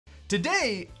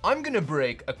Today, I'm gonna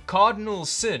break a cardinal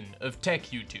sin of tech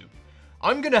YouTube.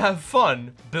 I'm gonna have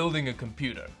fun building a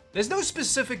computer. There's no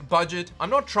specific budget, I'm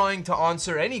not trying to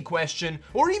answer any question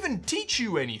or even teach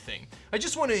you anything. I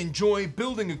just want to enjoy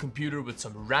building a computer with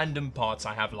some random parts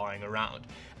I have lying around.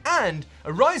 And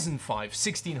a Ryzen 5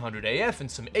 1600 AF and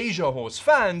some Asia Horse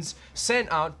fans sent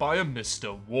out by a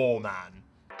Mr. Warman.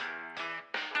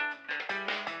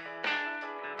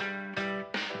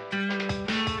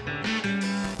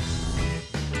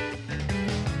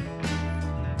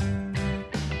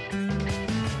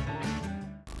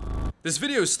 This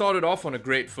video started off on a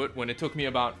great foot when it took me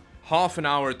about half an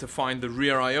hour to find the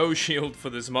rear I/O shield for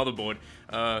this motherboard.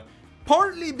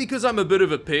 Partly because I'm a bit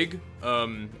of a pig.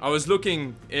 I was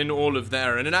looking in all of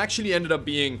there and it actually ended up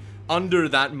being under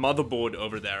that motherboard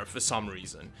over there for some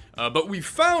reason. But we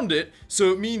found it,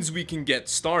 so it means we can get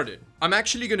started. I'm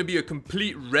actually going to be a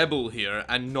complete rebel here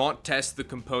and not test the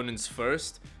components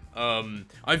first.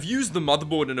 I've used the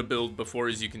motherboard in a build before,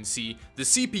 as you can see. The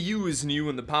CPU is new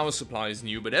and the power supply is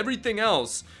new, but everything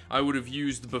else I would have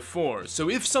used before. So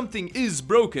if something is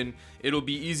broken, it'll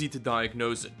be easy to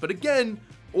diagnose it. But again,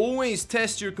 always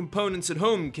test your components at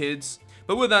home, kids.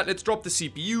 But with that, let's drop the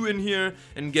CPU in here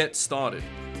and get started.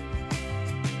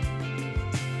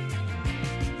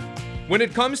 When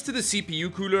it comes to the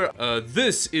CPU cooler,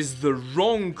 this is the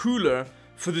wrong cooler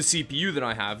for the CPU that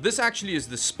I have. This actually is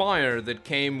the Spire that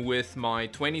came with my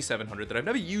 2700 that I've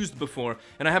never used before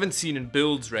and I haven't seen in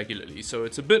builds regularly. So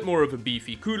it's a bit more of a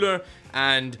beefy cooler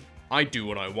and I do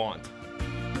what I want.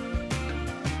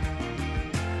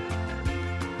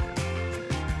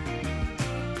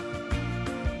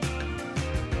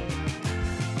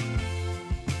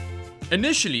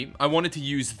 Initially, I wanted to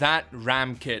use that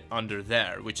RAM kit under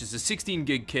there, which is a 16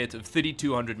 gig kit of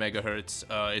 3200 megahertz.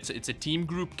 It's a team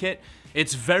group kit.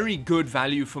 It's very good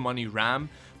value for money RAM,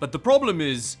 but the problem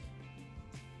is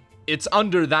it's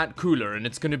under that cooler and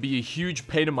it's going to be a huge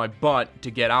pain in my butt to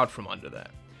get out from under there.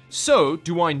 So,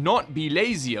 do I not be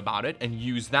lazy about it and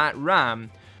use that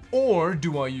RAM, or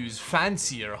do I use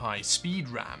fancier high-speed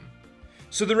RAM?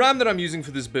 So the RAM that I'm using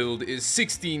for this build is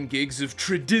 16 gigs of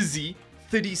Tredizzy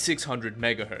 3600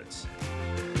 megahertz.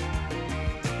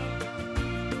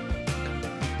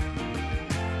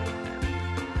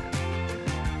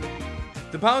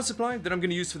 The power supply that I'm going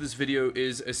to use for this video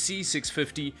is a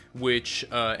C650, which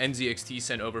NZXT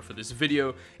sent over for this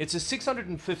video. It's a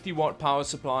 650 watt power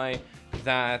supply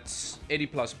that's 80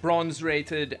 plus bronze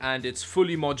rated, and it's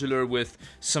fully modular with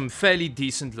some fairly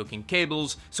decent looking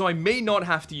cables, so I may not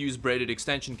have to use braided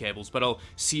extension cables, but I'll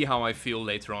see how I feel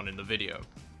later on in the video.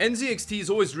 NZXT is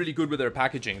always really good with their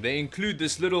packaging. They include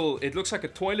this little, it looks like a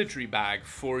toiletry bag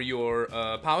for your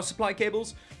power supply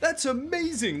cables. That's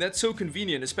amazing, that's so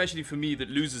convenient, especially for me that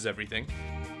loses everything.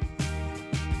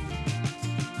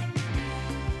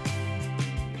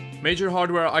 Major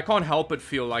hardware, I can't help but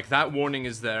feel like that warning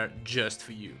is there just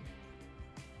for you.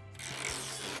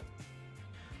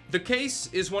 The case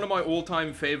is one of my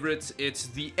all-time favorites. It's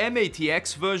the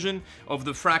M-ATX version of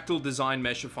the Fractal Design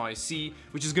Meshify C,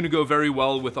 which is going to go very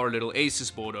well with our little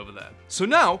Asus board over there. So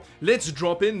now, let's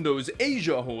drop in those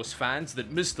Asia Horse fans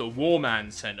that Mr.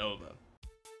 Warman sent over.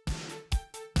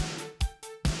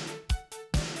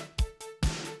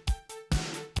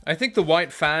 I think the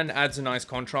white fan adds a nice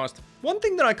contrast. One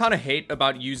thing that I kind of hate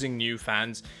about using new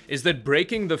fans is that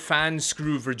breaking the fan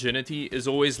screw virginity is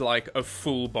always like a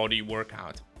full body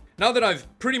workout. Now that I've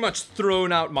pretty much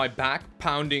thrown out my back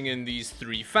pounding in these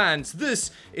three fans, this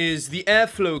is the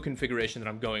airflow configuration that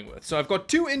I'm going with. So I've got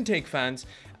two intake fans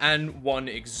and one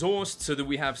exhaust so that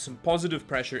we have some positive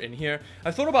pressure in here. I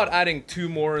thought about adding two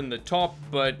more in the top,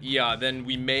 but yeah, then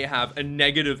we may have a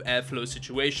negative airflow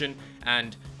situation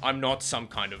and I'm not some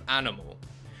kind of animal.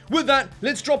 With that,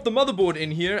 let's drop the motherboard in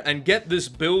here and get this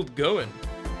build going.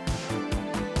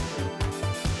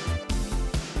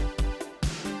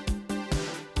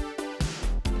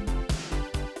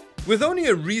 With only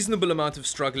a reasonable amount of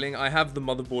struggling, I have the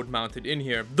motherboard mounted in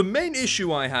here. The main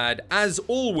issue I had, as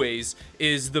always,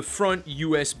 is the front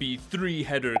USB 3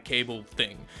 header cable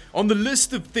thing. On the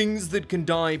list of things that can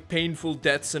die painful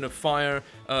deaths in a fire,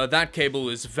 that cable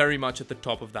is very much at the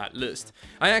top of that list.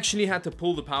 I actually had to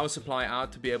pull the power supply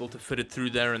out to be able to fit it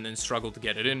through there and then struggle to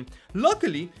get it in.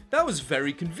 Luckily, that was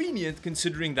very convenient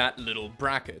considering that little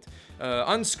bracket.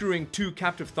 Unscrewing two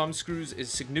captive thumb screws is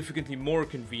significantly more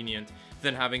convenient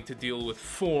than having to deal with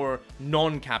 4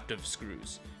 non-captive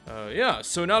screws. Yeah,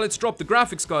 so now let's drop the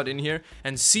graphics card in here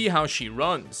and see how she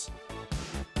runs.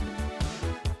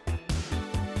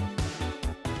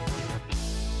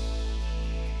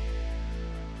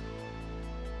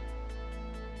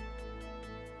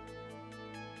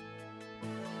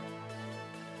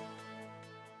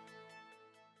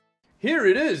 Here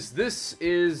it is. This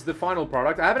is the final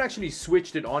product. I haven't actually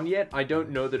switched it on yet. I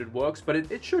don't know that it works, but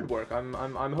it should work.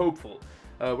 I'm hopeful.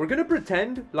 We're gonna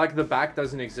pretend like the back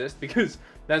doesn't exist because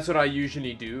that's what I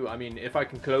usually do. I mean, if I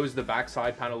can close the back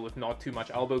side panel with not too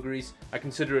much elbow grease, I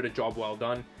consider it a job well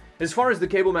done. As far as the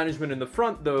cable management in the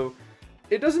front though,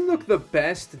 it doesn't look the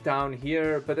best down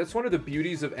here, but that's one of the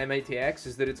beauties of M-ATX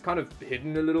is that it's kind of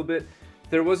hidden a little bit.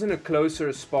 There wasn't a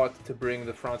closer spot to bring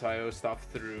the front I/O stuff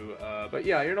through, but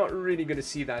yeah, you're not really going to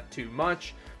see that too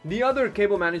much. The other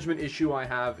cable management issue I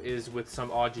have is with some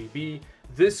RGB.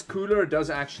 This cooler does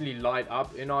actually light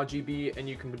up in RGB, and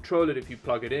you can control it if you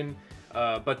plug it in,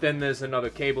 but then there's another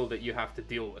cable that you have to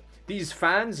deal with. These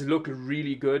fans look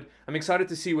really good. I'm excited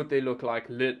to see what they look like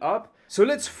lit up. So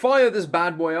let's fire this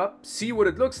bad boy up, see what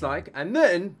it looks like, and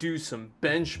then do some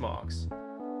benchmarks.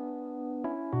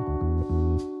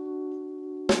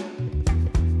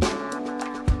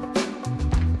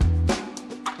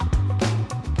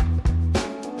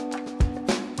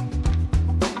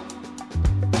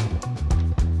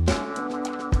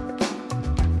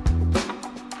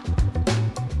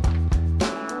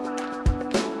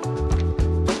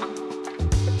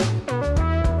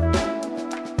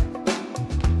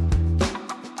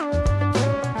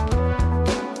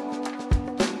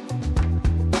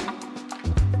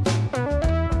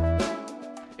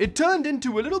 It turned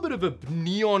into a little bit of a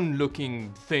neon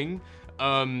looking thing.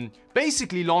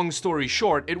 Basically, long story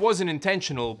short, it wasn't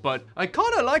intentional, but I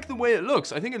kind of like the way it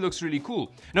looks. I think it looks really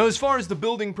cool. Now, as far as the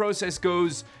building process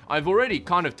goes, I've already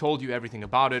kind of told you everything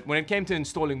about it. When it came to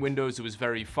installing Windows, it was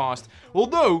very fast.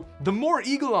 Although, the more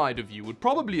eagle-eyed of you would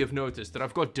probably have noticed that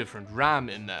I've got different RAM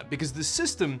in there, because the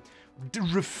system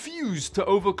refused to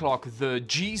overclock the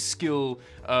G-Skill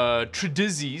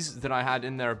Tradizzies that I had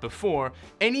in there before,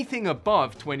 anything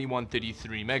above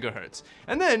 2133 megahertz.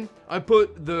 And then I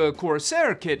put the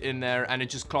Corsair kit in there and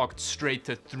it just clocked straight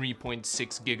to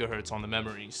 3.6 gigahertz on the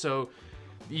memory. So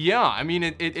yeah, I mean,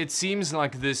 it seems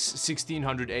like this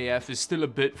 1600 AF is still a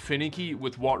bit finicky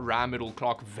with what RAM it'll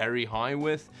clock very high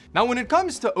with. Now, when it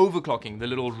comes to overclocking the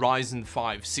little Ryzen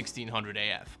 5 1600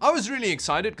 AF, I was really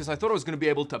excited because I thought I was going to be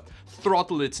able to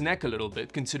throttle its neck a little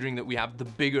bit, considering that we have the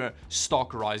bigger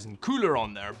stock Ryzen cooler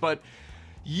on there. But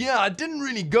yeah, it didn't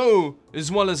really go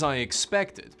as well as I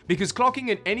expected, because clocking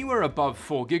it anywhere above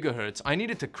 4 gigahertz, I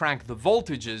needed to crank the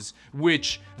voltages,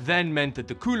 which then meant that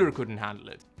the cooler couldn't handle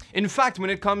it. In fact, when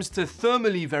it comes to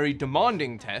thermally very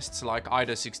demanding tests like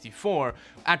IDA64,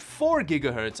 at 4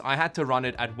 gigahertz, I had to run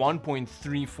it at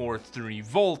 1.343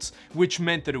 volts, which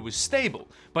meant that it was stable.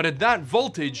 But at that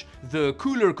voltage, the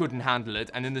cooler couldn't handle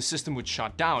it, and then the system would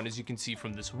shut down, as you can see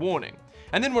from this warning.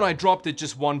 And then when I dropped it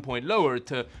just 1 point lower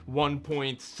to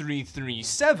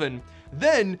 1.337,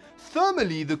 then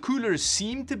thermally the cooler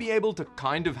seemed to be able to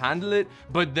kind of handle it,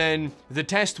 but then the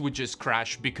test would just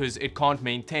crash because it can't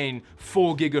maintain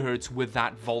 4 gigahertz with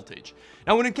that voltage.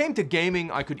 Now, when it came to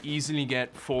gaming, I could easily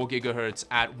get 4 gigahertz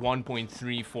at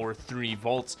 1.343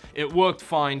 volts. It worked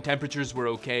fine, temperatures were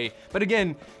okay, but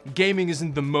again, gaming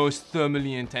isn't the most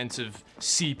thermally intensive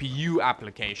CPU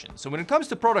application. So when it comes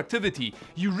to productivity,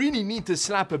 you really need to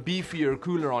slap a beefier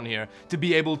cooler on here to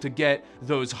be able to get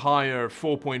those higher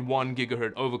 4.1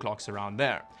 gigahertz overclocks around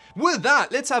there. With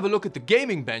that, let's have a look at the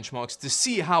gaming benchmarks to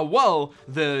see how well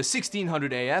the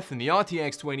 1600 AF and the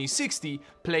RTX 2060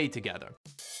 play together.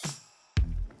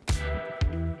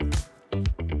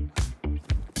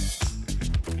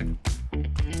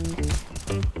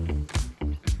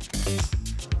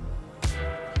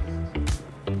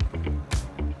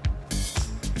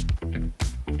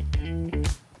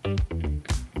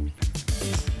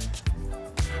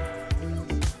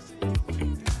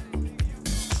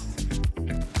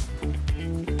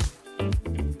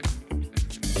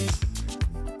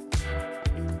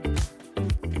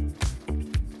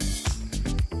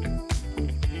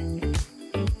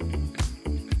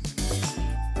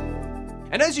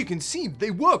 And as you can see, they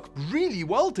work really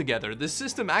well together. The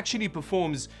system actually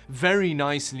performs very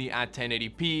nicely at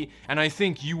 1080p, and I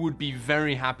think you would be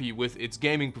very happy with its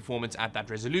gaming performance at that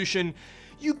resolution.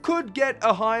 You could get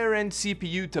a higher end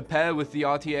CPU to pair with the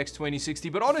RTX 2060,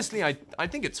 but honestly, I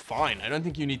think it's fine. I don't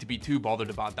think you need to be too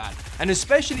bothered about that. And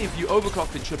especially if you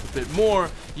overclock the chip a bit more,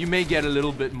 you may get a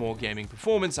little bit more gaming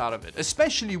performance out of it,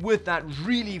 especially with that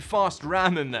really fast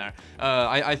RAM in there.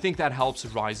 I think that helps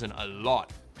Ryzen a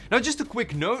lot. Now, just a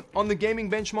quick note on the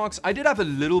gaming benchmarks. I did have a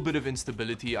little bit of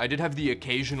instability. I did have the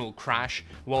occasional crash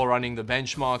while running the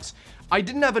benchmarks. I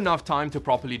didn't have enough time to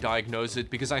properly diagnose it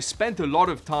because I spent a lot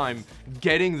of time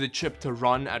getting the chip to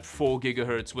run at 4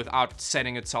 gigahertz without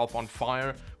setting itself on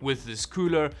fire with this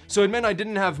cooler. So it meant I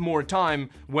didn't have more time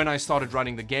when I started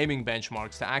running the gaming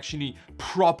benchmarks to actually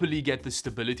properly get the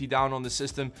stability down on the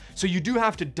system. So you do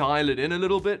have to dial it in a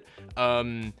little bit.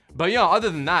 But yeah, other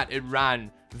than that, it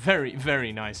ran very,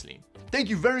 very nicely. Thank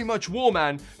you very much,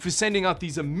 Warman, for sending out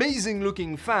these amazing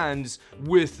looking fans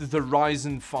with the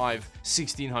Ryzen 5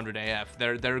 1600AF.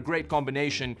 They're a great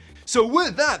combination. So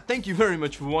with that, thank you very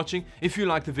much for watching. If you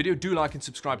liked the video, do like and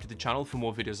subscribe to the channel for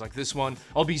more videos like this one.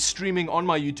 I'll be streaming on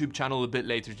my YouTube channel a bit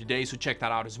later today, so check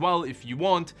that out as well if you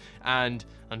want. And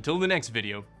until the next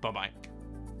video, bye-bye.